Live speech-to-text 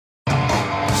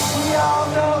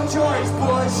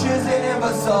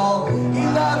us all. He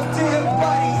loves to,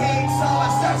 but he hates all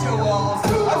sexuals.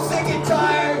 I'm sick and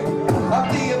tired of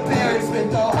the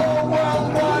embarrassment. The whole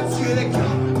world wants you to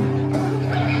come.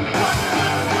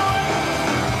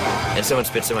 And someone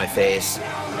spits in my face,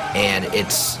 and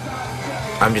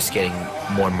I'm just getting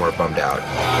more and more bummed out.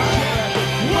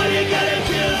 What are you gonna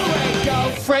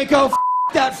do? Franco, f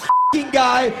that f***ing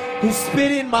guy who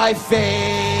spit in my face.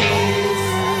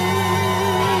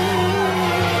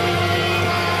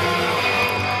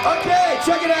 Okay,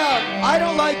 check it out. I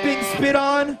don't like being spit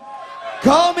on.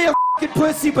 Call me a f***ing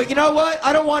pussy, but you know what?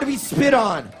 I don't want to be spit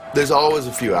on. There's always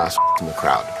a few assholes in the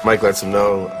crowd. Mike lets them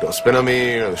know, don't spit on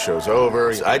me, or the show's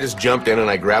over. I just jumped in and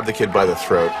I grabbed the kid by the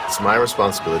throat. It's my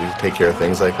responsibility to take care of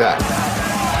things like that.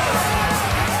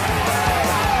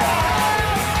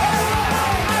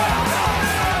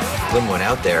 Glenn went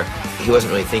out there, he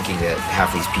wasn't really thinking that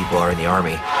half these people are in the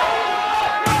Army.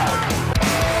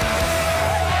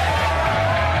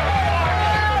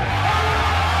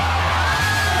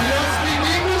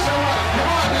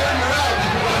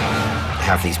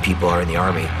 Half these people are in the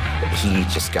Army. He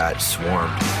just got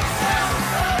swarmed.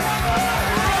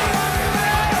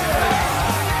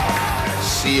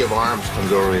 Sea of arms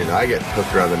comes over me and I get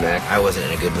hooked around the neck. I wasn't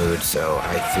in a good mood, so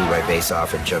I threw my bass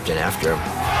off and jumped in after him.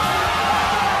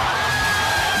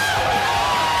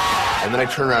 And then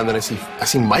I turn around and I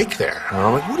see Mike there. And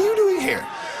I'm like, what are you doing here?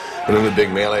 And then the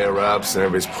big melee erupts and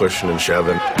everybody's pushing and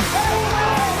shoving.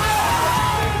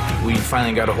 We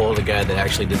finally got a hold of the guy that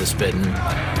actually did the spitting.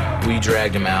 We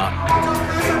dragged him out.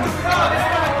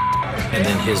 And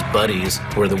then his buddies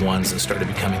were the ones that started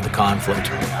becoming the conflict.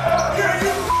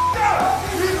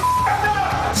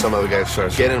 Some other guy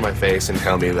starts getting in my face and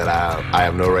telling me that I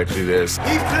have no right to do this. He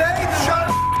played the shot.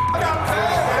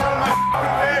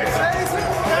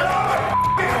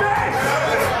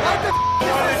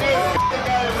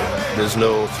 There's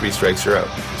no 3 strikes, you're out.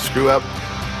 Screw up,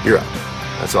 you're out.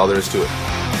 That's all there is to it.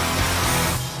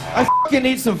 I f***ing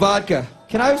need some vodka.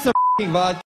 Can I have some f***ing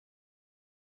vodka?